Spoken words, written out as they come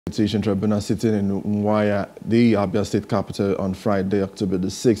Petition tribunal sitting in Umuahia, the Abia State capital, on Friday, October the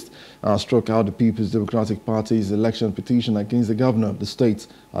 6th, struck out the People's Democratic Party's election petition against the governor of the state,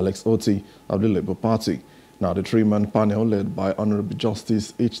 Otti, of the Labour Party. Now, the three-man panel led by Honorable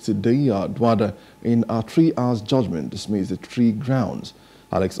Justice H.T. Dwada in a 3-hour judgment dismissed the 3 grounds: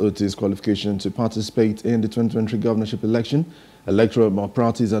 Otti's qualification to participate in the 2023 governorship election, electoral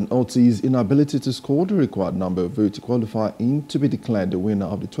malpractice, and Otti's inability to score the required number of votes to qualify him to be declared the winner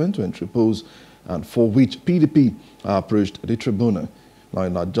of the 2023 polls, and for which PDP approached the tribunal. Now,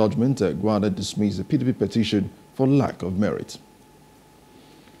 in that judgment, Dwada dismissed the PDP petition for lack of merit.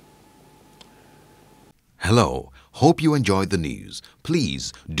 Hello, hope you enjoyed the news.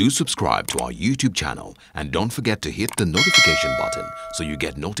 Please do subscribe to our YouTube channel and don't forget to hit the notification button so you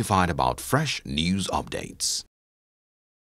get notified about fresh news updates.